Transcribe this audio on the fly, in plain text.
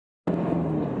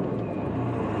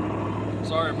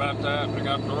sorry about that. I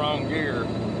got the wrong gear.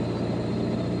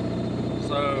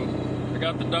 So I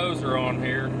got the dozer on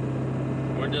here.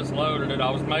 We just loaded it.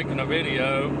 I was making a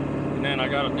video and then I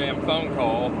got a damn phone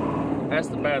call. That's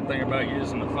the bad thing about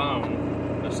using the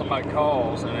phone. If somebody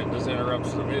calls and it just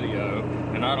interrupts the video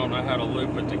and I don't know how to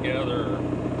loop it together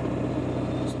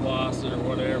or splice it or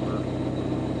whatever.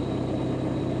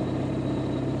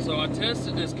 So I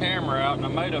tested this camera out and I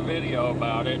made a video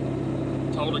about it.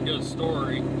 Told a good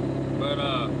story, but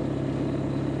I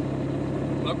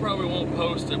probably won't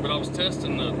post it, but I was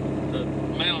testing the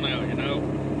mount out, you know.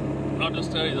 I'll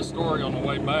just tell you the story on the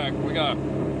way back. We got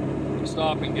to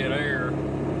stop and get air.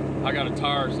 I got a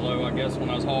tires low. I guess when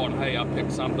I was hauling hay, I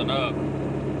picked something up.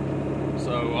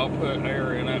 So I'll put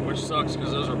air in it, which sucks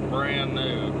because those are brand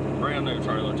new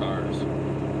trailer tires.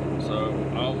 So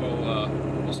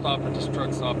we'll stop at this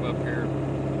truck stop up here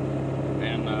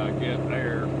and get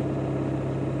air.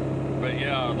 But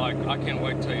yeah, like, I can't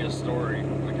wait to tell you a story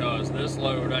because this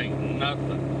load ain't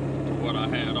nothing to what I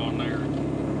had on there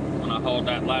when I hauled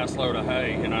that last load of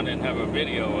hay, and I didn't have a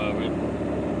video of it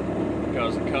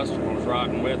because the customer was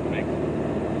riding with me.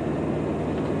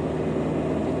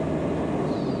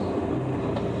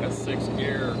 That's 6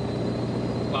 gear,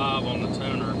 5 on the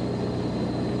tuner.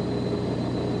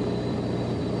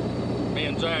 Me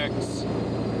and Jack's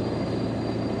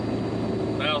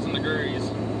 1,000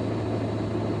 degrees.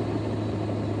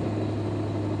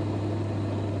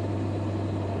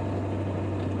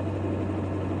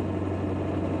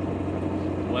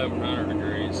 1,100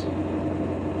 degrees.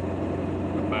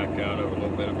 I'll back out of it a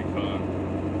little bit, it'll be fun.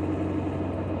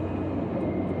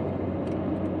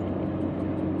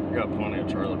 Got plenty of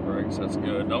trailer brakes, that's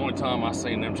good. The only time I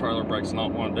seen them trailer brakes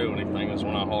not want to do anything is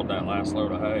when I hauled that last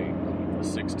load of hay, the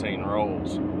 16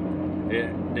 rolls.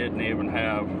 It didn't even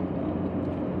have,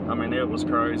 I mean, it was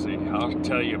crazy. I'll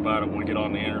tell you about it when we get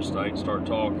on the interstate and start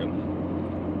talking.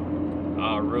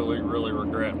 I really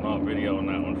regret not videoing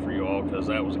that one for you all because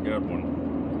that was a good one.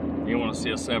 You want to see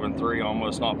a 7.3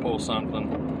 almost not pull something,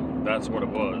 that's what it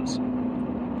was.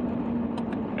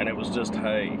 And it was just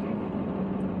hay.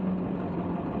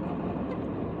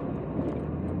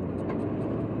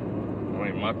 I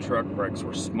mean, my truck brakes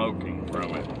were smoking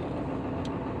from it.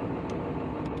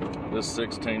 This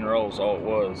 16 rolls all it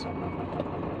was.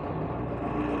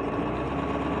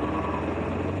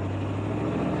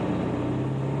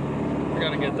 I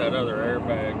gotta get that other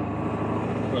airbag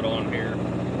put on here.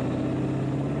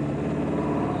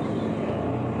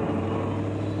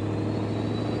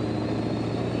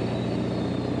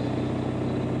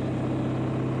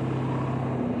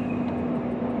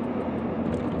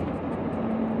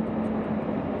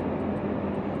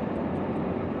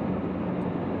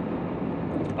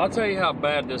 I'll tell you how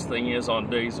bad this thing is on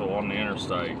diesel on the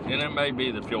interstate. And it may be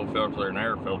the fuel filter and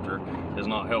air filter is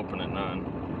not helping it none.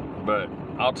 But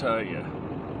I'll tell you,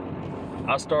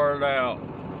 I started out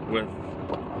with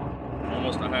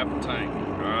almost a half a tank,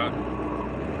 all right?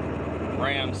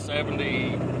 Ran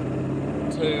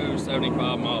 72,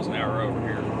 75 miles an hour over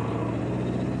here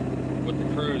with the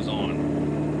cruise on.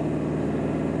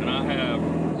 And I have,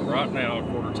 right now, a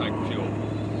quarter tank of fuel.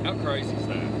 How crazy is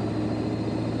that?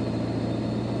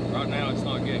 Right now, it's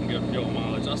not getting good fuel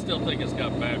mileage. I still think it's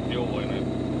got bad fuel in it.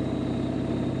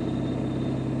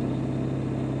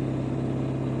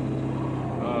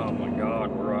 Oh my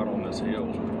God, we're right on this hill.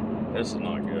 This is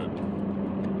not good.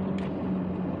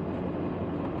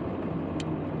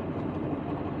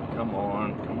 Come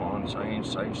on,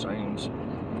 change.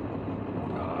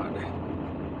 God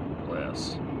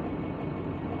bless.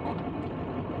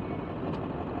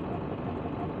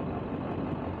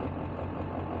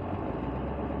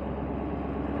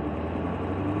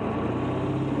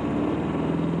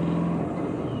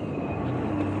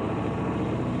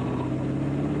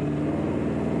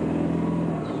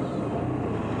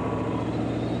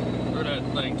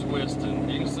 Thing twisting.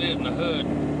 You can see it in the hood.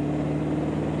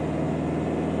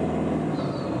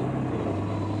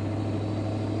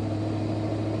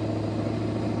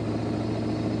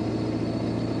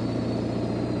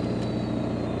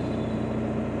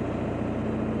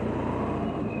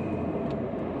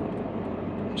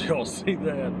 Y'all see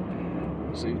that?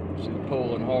 She's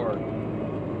pulling hard.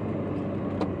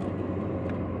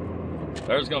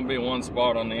 There's going to be one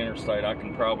spot on the interstate I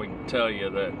can probably tell you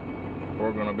that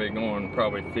we're going to be going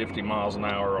probably 50 miles an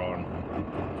hour on.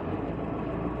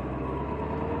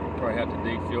 Probably have to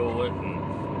defuel it,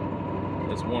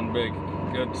 and it's one big,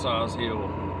 good size hill.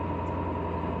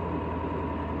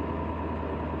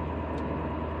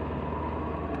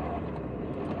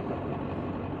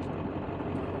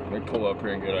 Let me pull up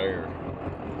here and get air.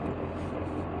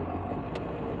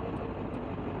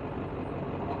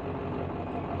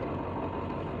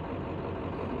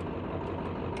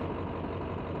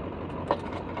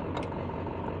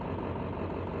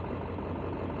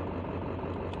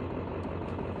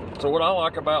 So what I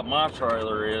like about my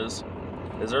trailer is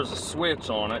there's a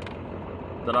switch on it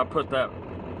that I put that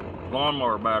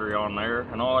lawnmower battery on there,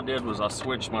 and all I did was I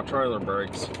switched my trailer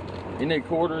brakes. You need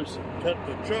quarters? Cut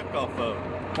the truck off of it.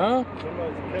 Huh?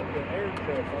 Somebody's cut the air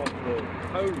truck off the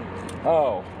hose.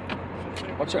 Oh.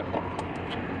 Watch out.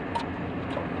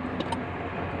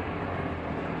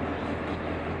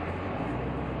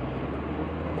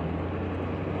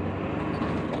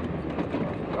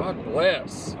 God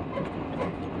bless.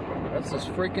 That's this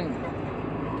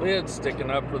freaking lid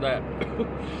sticking up for that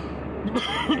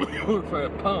for the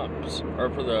pumps or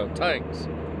for the tanks.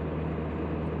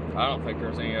 I don't think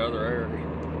there's any other air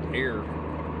here.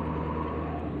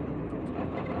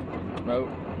 Nope.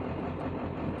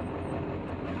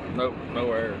 Nope,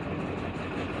 no air.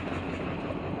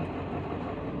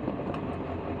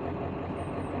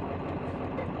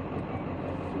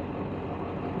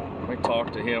 Let me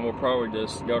talk to him. We'll probably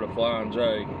just go to Flying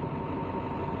J.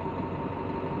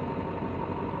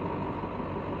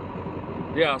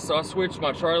 Yeah, so I switched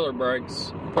my trailer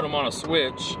brakes, put them on a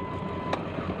switch.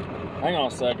 Hang on a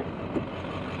second.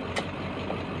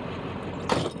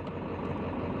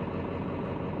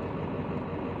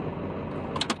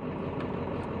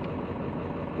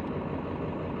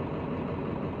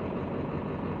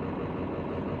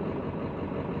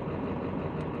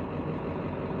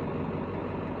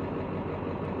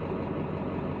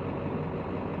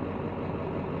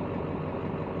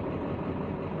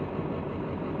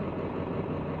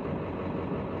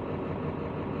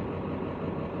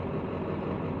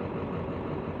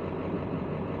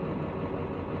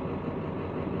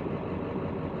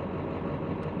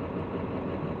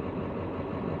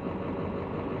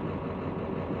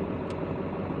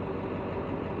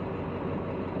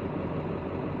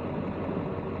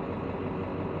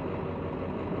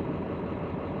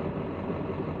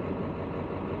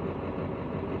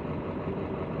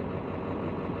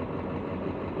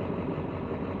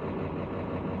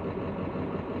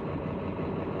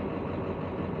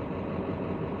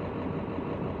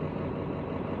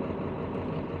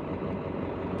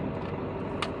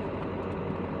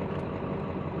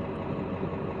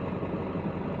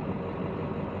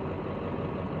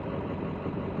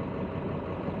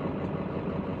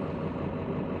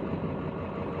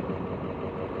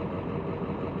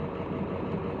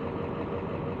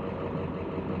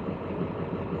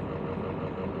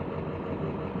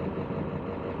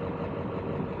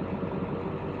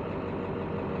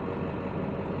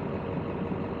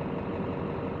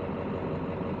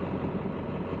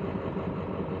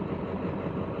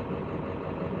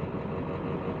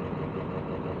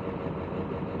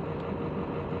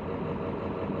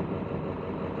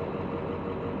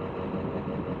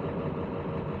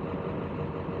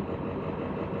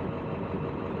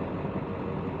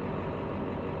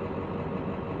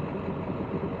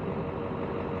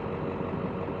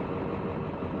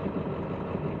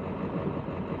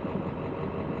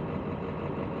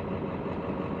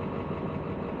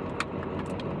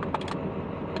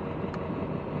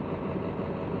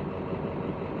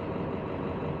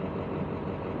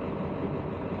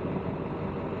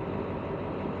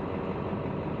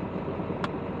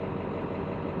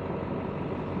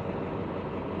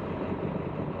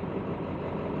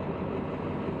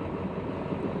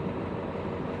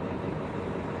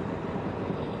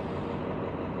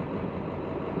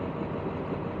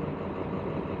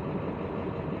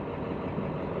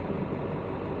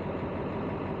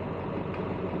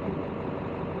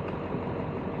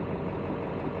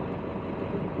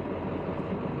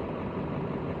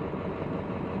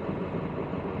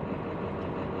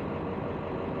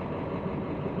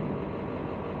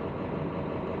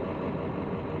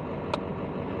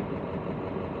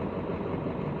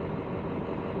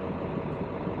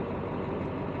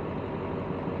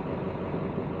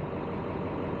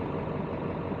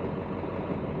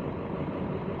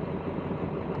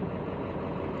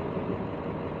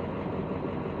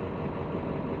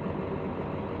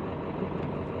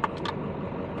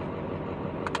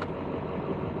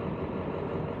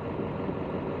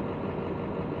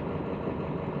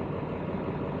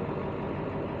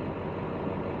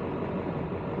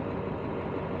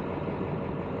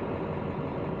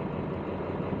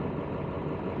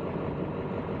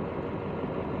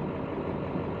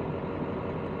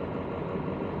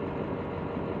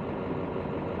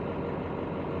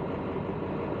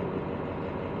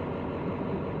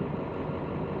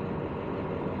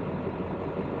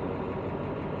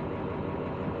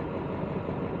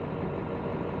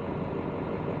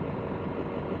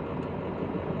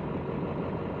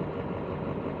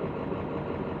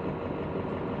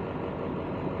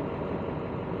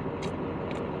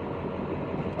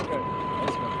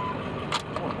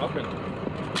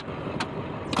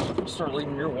 start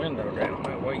leaving your window down.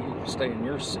 That way you can stay in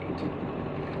your seat.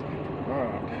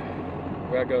 Alright.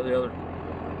 We gotta go to the other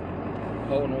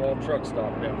hole-in-the-wall truck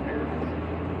stop down here.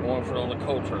 One for all the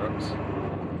coal trucks.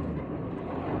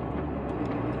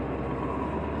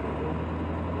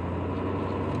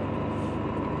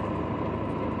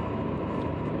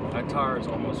 That tire is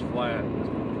almost flat. It's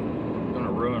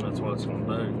gonna ruin it, that's what it's gonna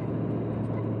do.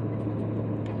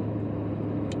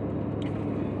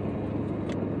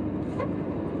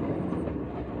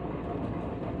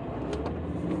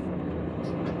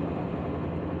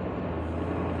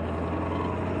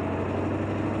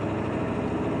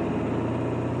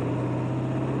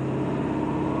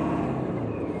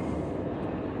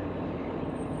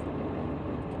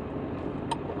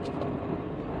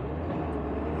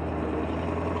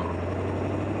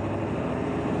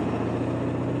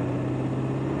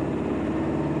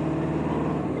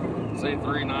 See,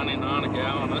 $3.99 a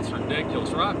gallon, that's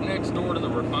ridiculous. Right next door to the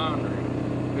refinery,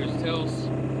 who tells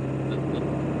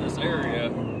this area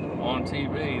on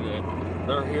TV that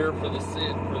they're here for this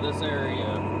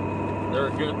area, they're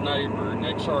a good neighbor, and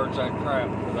they charge that crap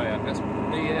for that. That's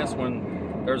BS when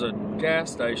there's a gas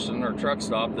station or truck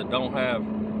stop that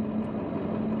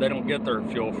they don't get their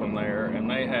fuel from there, and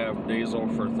they have diesel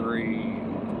for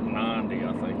 $3.90,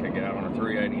 I think, a gallon, or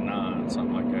 $3.89,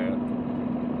 something like that.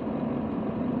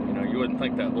 You wouldn't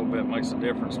think that little bit makes a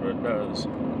difference, but it does.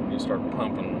 You start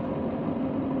pumping,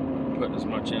 putting as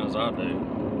much in as I do.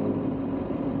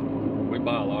 We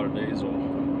buy a lot of diesel. I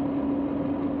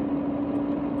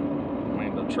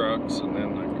mean, the trucks and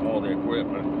then all the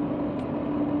equipment.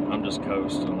 I'm just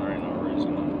coasting, there ain't no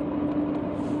reason.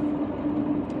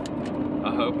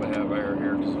 I hope they have air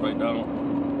here, because if they don't,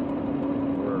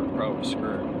 we're probably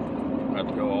screwed. I have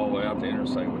to go all the way out the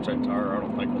interstate, which that tire I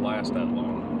don't think will last that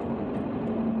long.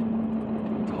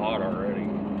 Hot already.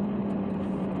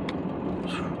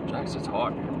 Jax, it's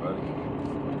hot here, buddy.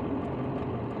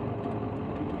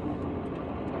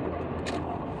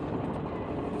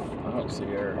 I don't see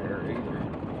air here either.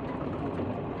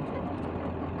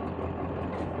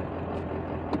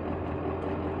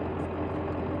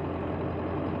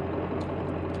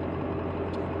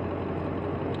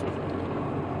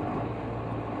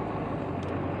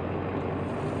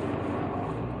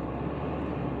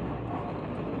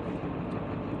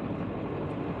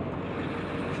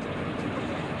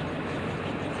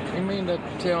 You mean to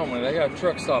tell me they got a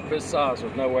truck stop this size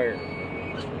with no air?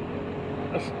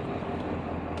 This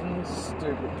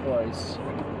stupid place.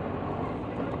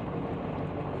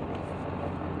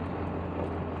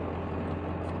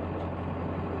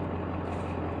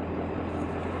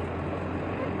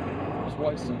 Just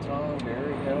wasting time,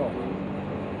 Gary. Hell.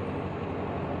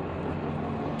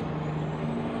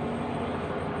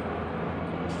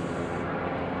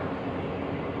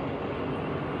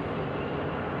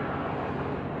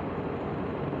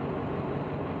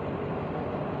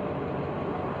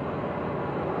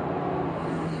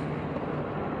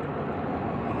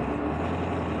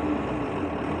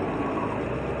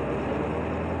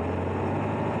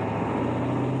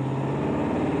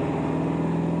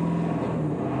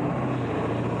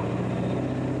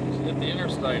 The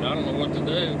interstate, I don't know what to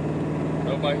do.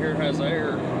 Nobody here has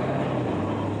air.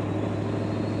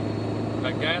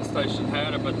 That gas station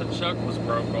had it, but the chuck was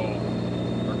broke off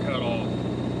or cut off.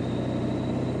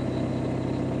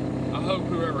 I hope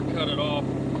whoever cut it off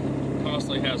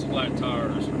constantly has flat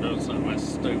tires for doing something that's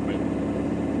stupid.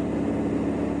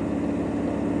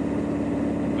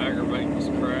 Aggravating this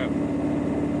crap.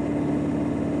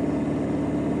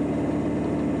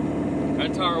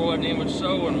 That tire wasn't even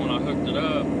showing when I hooked it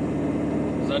up.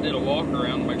 I did a walk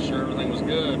around to make sure everything was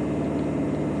good.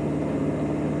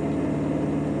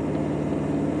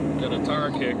 Did a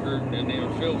tire kicker, didn't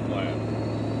even feel flat.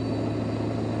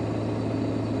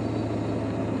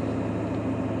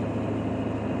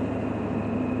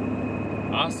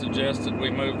 I suggested we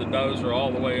move the dozer all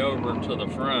the way over to the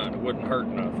front. It wouldn't hurt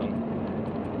nothing.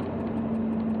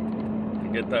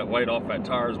 Get that weight off that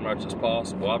tire as much as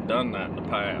possible. I've done that in the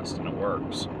past and it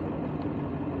works.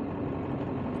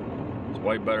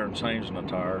 Way better than changing a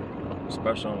tire,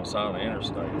 especially on the side of the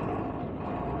interstate.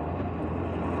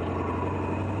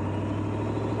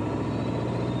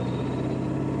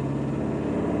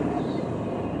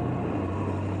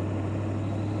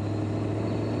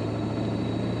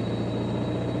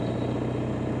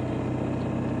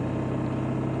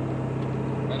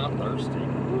 Man, I'm thirsty.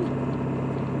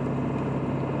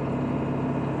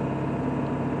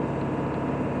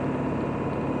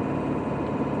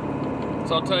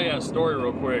 So I'll tell you a story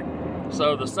real quick.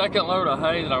 So the second load of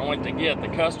hay that I went to get, the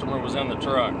customer was in the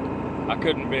truck. I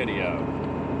couldn't video.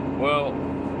 Well,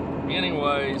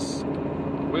 anyways,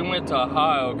 we went to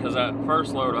Ohio because that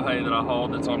first load of hay that I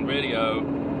hauled that's on video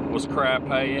was crap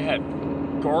hay. It had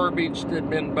garbage that had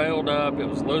been baled up. It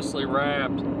was loosely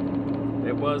wrapped.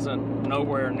 It wasn't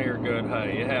nowhere near good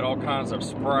hay. It had all kinds of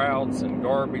sprouts and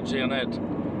garbage in it,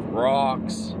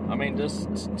 rocks. I mean, just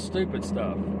stupid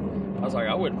stuff. I was like,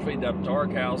 I wouldn't feed that to our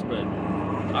cows, but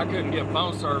I couldn't get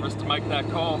phone service to make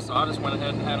that call, so I just went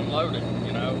ahead and had them loaded,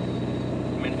 you know.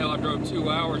 I mean, hell, I drove 2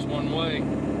 hours one way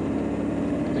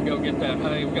to go get that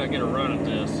hay. We gotta get a run at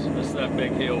this. This is that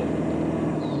big hill.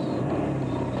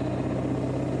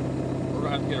 We're gonna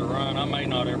have to get a run. I may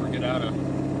not ever get out of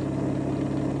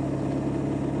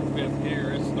fifth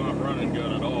gear. It's not running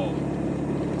good at all.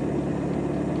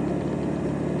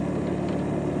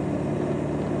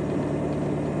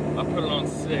 I put it on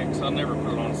 6. I never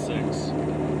put it on 6.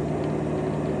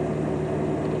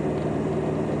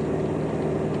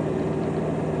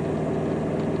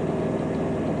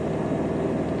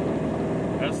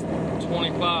 That's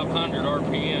 2,500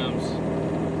 RPMs,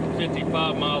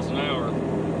 55 miles an hour.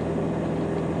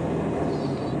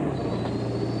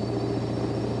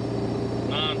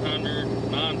 $900,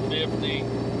 $950,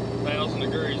 1,000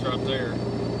 degrees right there.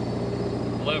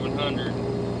 1,100.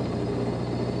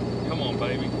 Come on,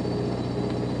 baby.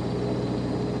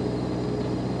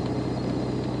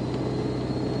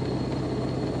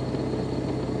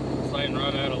 Staying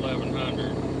right at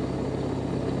 1,100.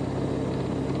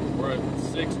 We're at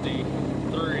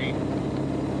 63.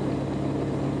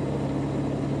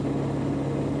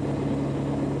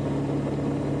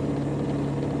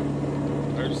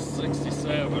 There's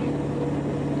 67.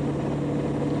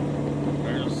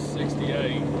 There's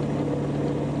 68.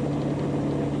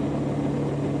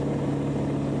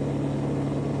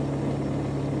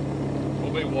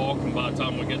 We'll be walking by the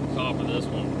time we get to the top of this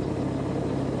one.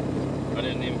 I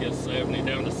didn't even get 70,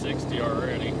 down to 60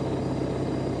 already.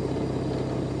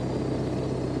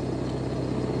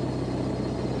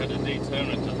 Had to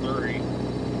detune it to 3.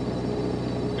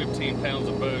 15 pounds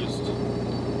of boost.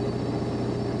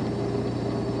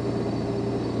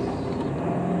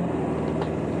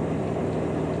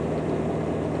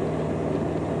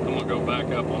 I'm gonna go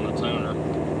back up on the tuner.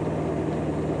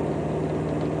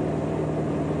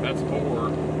 That's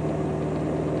 4.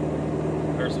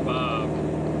 There's 5.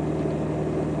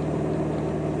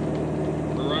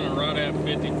 We're running right at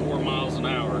 54 miles an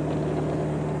hour.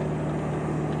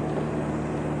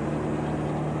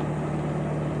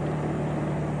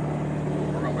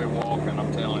 We're gonna be walking,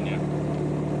 I'm telling you.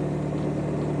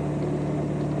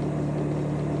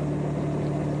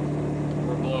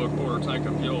 We're below a quarter tank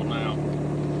of fuel now.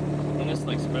 And this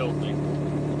thing's filthy.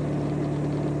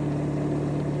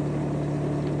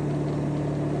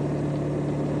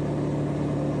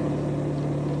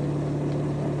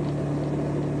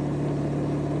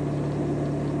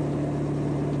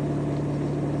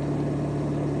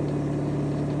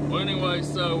 Anyway,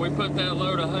 so we put that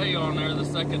load of hay on there the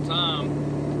second time.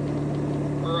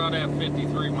 We're right at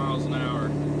 53 miles an hour,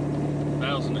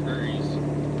 1,000 degrees,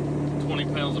 20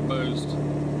 pounds of boost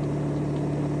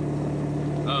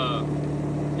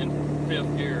in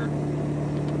 5th gear.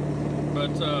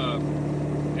 But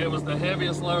it was the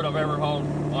heaviest load I've ever hauled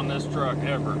on this truck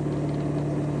ever.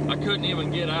 I couldn't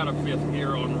even get out of 5th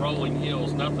gear on rolling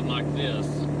hills, nothing like this.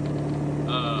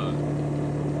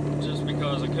 Just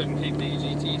because I couldn't keep the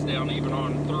EGTs down even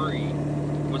on 3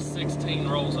 with 16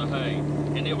 rolls of hay,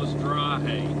 and it was dry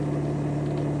hay.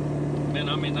 And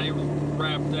I mean, they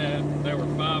wrapped that. They were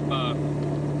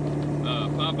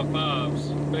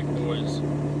 5x5s, big boys.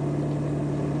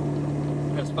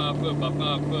 That's 5 foot by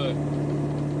 5 foot,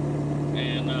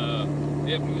 and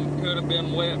it could have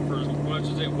been wet for as much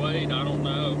as it weighed. I don't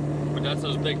know, but that's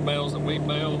those big bales that we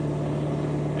baled,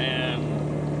 and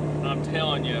I'm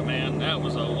telling you, man, that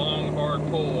was a long, hard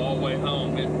pull all the way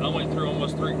home. I went through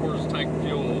almost 3/4 tank of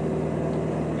fuel.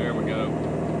 There we go.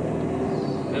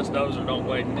 This dozer don't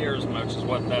weigh near as much as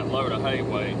what that load of hay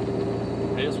weighed.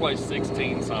 It weighs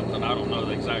 16 something. I don't know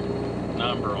the exact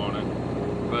number on it,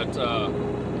 but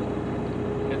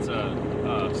it's a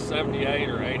 78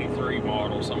 or 83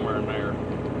 model, somewhere in there.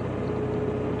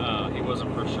 He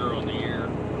wasn't for sure on the year,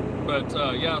 but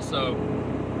yeah. So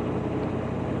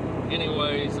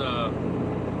anyways,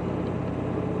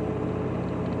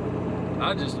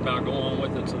 I just about go on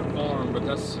with it to the farm, but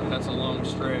that's a long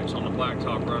stretch on the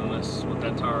blacktop running this with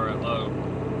that tire at low.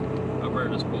 I better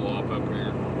just pull off up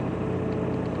here.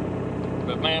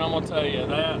 But man, I'm gonna tell you,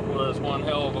 that was one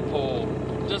hell of a pull.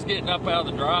 Just getting up out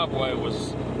of the driveway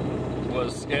was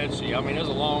sketchy. I mean, it was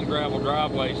a long gravel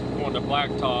driveway going to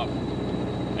blacktop,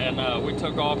 and we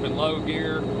took off in low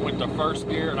gear, went to 1st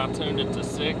gear, and I tuned it to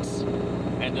 6.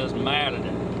 And just matted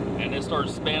it. and it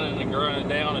started spinning and grinding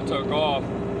down and took off.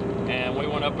 And we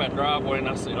went up that driveway, and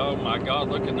I said, oh my God,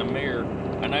 look in the mirror.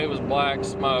 And it was black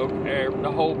smoke.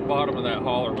 The whole bottom of that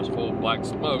hauler was full of black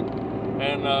smoke.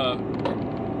 And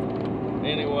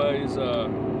anyways,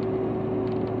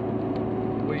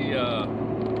 we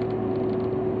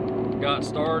got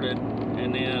started,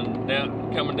 and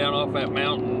then coming down off that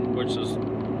mountain, which is,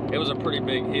 it was a pretty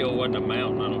big hill, wasn't a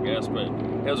mountain, I don't guess, but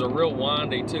it was a real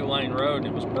windy 2-lane road, and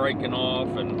it was breaking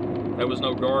off, and there was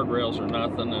no guardrails or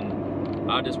nothing,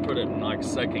 and I just put it in like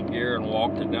second gear and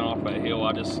walked it down off that hill.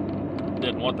 I just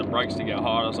didn't want the brakes to get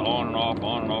hot. I was on and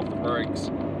off the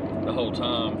brakes the whole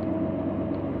time.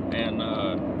 And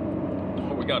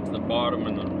we got to the bottom,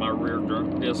 and my rear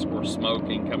discs were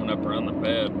smoking coming up around the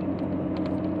bed.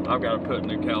 I've got to put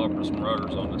new calipers and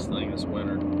rotors on this thing this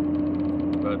winter.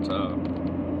 But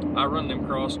I run them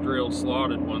cross-drilled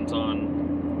slotted ones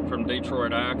from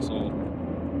Detroit Axle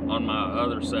on my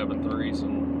other 7.3s,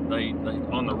 and they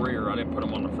on the rear. I didn't put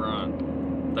them on the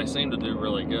front. They seem to do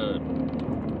really good.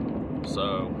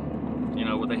 So, you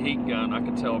know, with a heat gun, I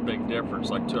could tell a big difference,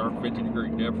 like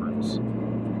 250-degree difference.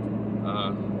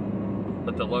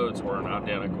 But the loads weren't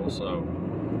identical, so.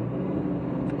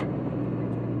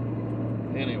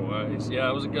 Anyways, yeah,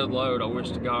 it was a good load. I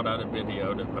wish to God I'd have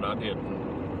videoed it, but I didn't.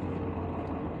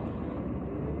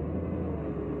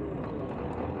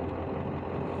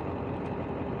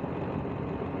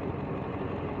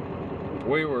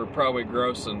 We were probably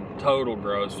grossing, total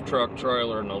gross, truck,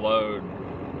 trailer, and the load,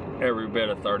 every bit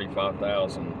of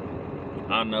 35,000.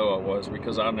 I know I was,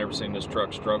 because I've never seen this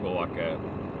truck struggle like that.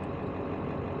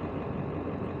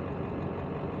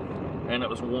 And it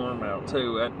was warm out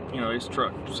too. You know, these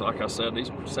trucks, like I said, these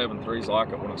 7.3s like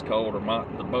it when it's cold, or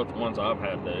both the ones I've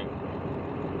had do.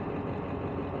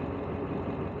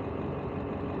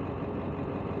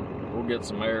 We'll get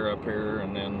some air up here,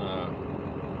 and then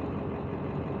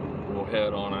we'll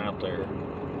head on out there.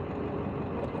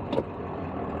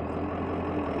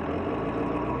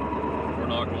 We're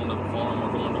not going to the farm,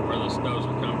 we're going to where this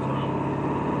dozer come from.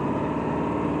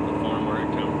 The farm where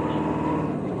it come from.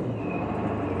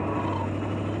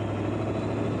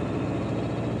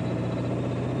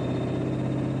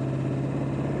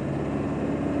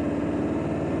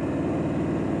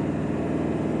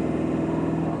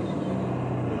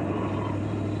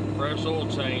 Fresh oil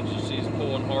change, she's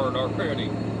pulling hard already.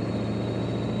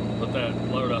 But that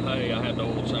load of hay, I had the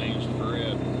oil changed for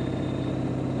it.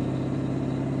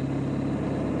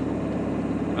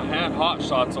 I had Hot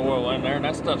Shots oil in there, and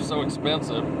that stuff's so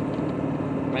expensive.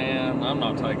 Man, I'm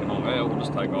not taking on that. We'll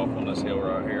just take off on this hill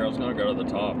right here. I was gonna go to the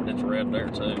top, but it's red there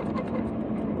too.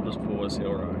 We'll just pull this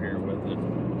hill right here with it.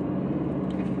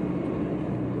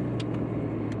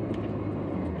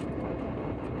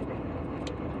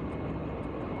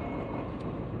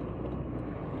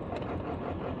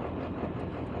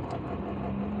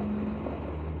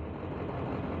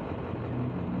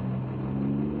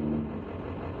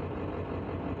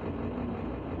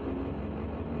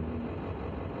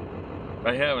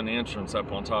 They have an entrance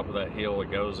up on top of that hill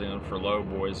that goes in for low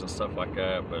boys and stuff like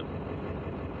that, but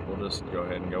we'll just go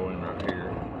ahead and go in right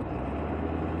here.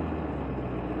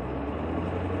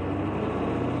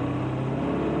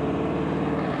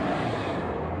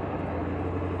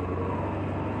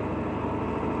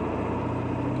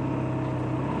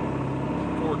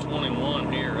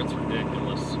 $421 here, that's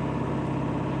ridiculous.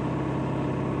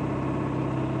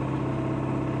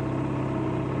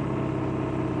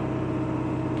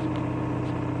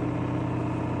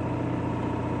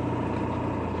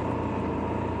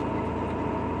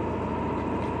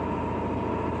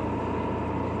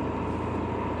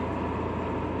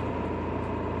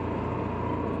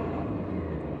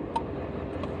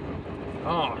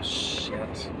 Oh,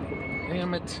 shit.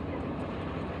 Damn it.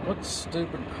 What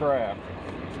stupid crap.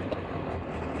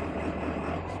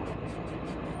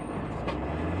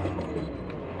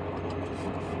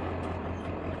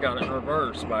 I got it in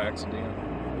reverse by accident.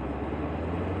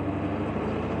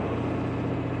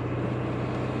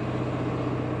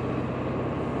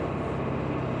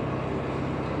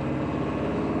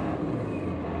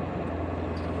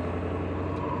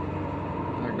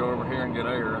 I go over here and get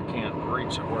air. I can't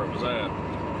reach it where it was at.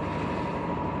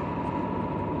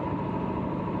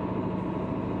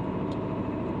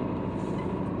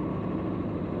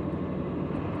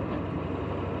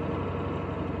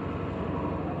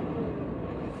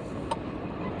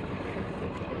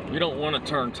 You don't want to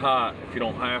turn tight if you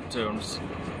don't have to and just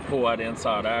pull that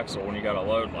inside axle when you got a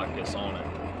load like this on it.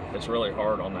 It's really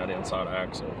hard on that inside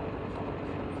axle.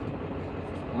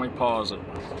 Let me pause it.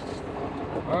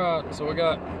 Alright, so we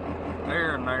got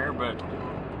air in there, but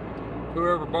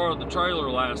whoever borrowed the trailer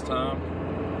last time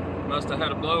Must have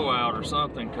had a blowout or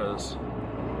something, because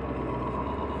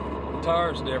the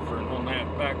tire's different on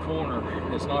that back corner.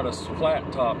 It's not a flat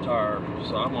top tire,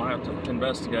 so I'm gonna have to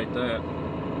investigate that.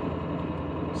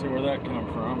 See where that come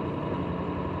from.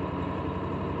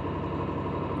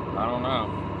 I don't know.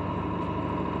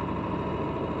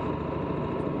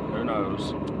 Who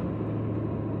knows?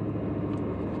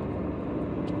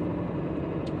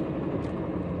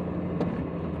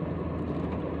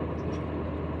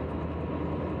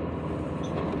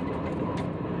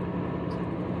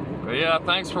 But yeah,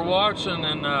 thanks for watching,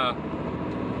 and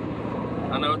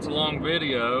I know it's a long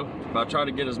video, but I try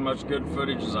to get as much good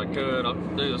footage as I could. I'll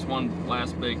do this one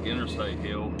last big interstate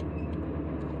hill,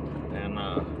 and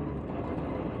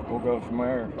we'll go from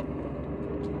there.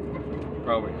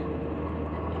 Probably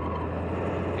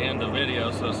end the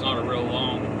video so it's not a real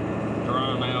long,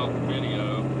 drawn out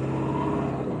video.